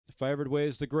Favourite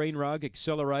wears the green rug.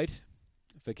 Accelerate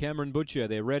for Cameron Butcher.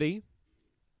 They're ready.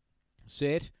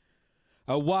 Set.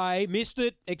 Away, missed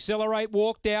it. Accelerate,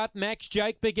 walked out. Max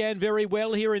Jake began very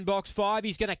well here in box 5.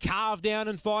 He's going to carve down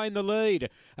and find the lead.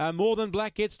 More Than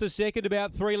Black gets to second,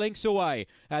 about 3 lengths away.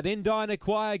 Then Dinah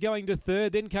Choir going to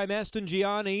third. Then came Aston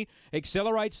Gianni.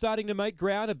 Accelerate starting to make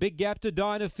ground. A big gap to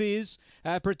Dinah Fizz.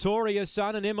 Pretoria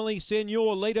Sun and Emily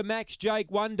Senor. Leader Max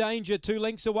Jake. One danger. 2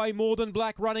 lengths away. More Than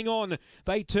Black running on.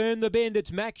 They turn the bend.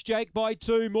 It's Max Jake by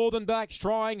 2. More Than Black's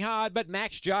trying hard, but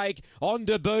Max Jake on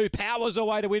debut powers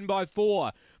away to win by 4.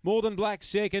 More Than Black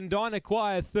second, Dinah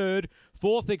Choir third,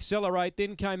 fourth Accelerate,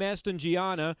 then came Aston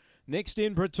Gianna, next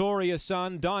in Pretoria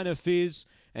Sun, Dinah Fizz,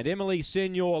 and Emily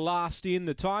Senor last in.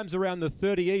 The time's around the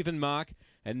 30 even mark,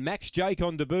 and Max Jake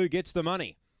on debut gets the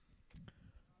money.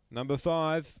 Number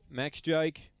 5, Max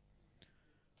Jake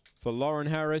for Lauren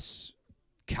Harris,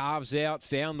 carves out,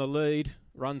 found the lead,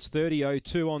 runs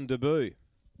 30.02 on debut.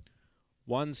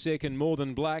 1 second, More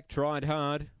Than Black, tried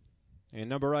hard, and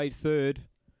number 8 third,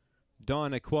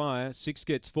 Dinah Choir. 6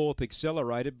 gets fourth,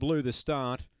 Accelerated, blew the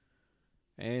start,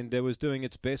 and was doing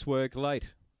its best work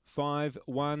late. 5,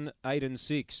 1, 8 and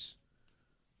 6.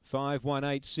 5, 1,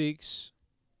 8, 6.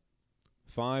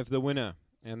 5 the winner,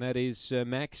 and that is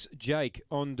Max Jake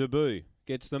on debut.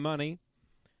 Gets the money.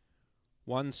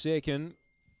 1 second,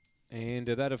 and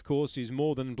that of course is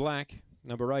More Than Black.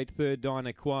 Number 8 third,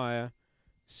 Dinah Choir.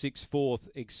 6 fourth,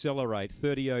 Accelerate.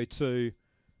 30.02.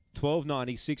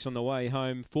 12.96 on the way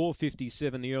home,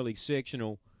 4.57 the early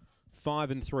sectional, 5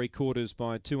 3/4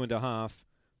 by 2.5,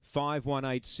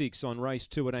 5.186 on race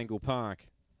 2 at Angle Park.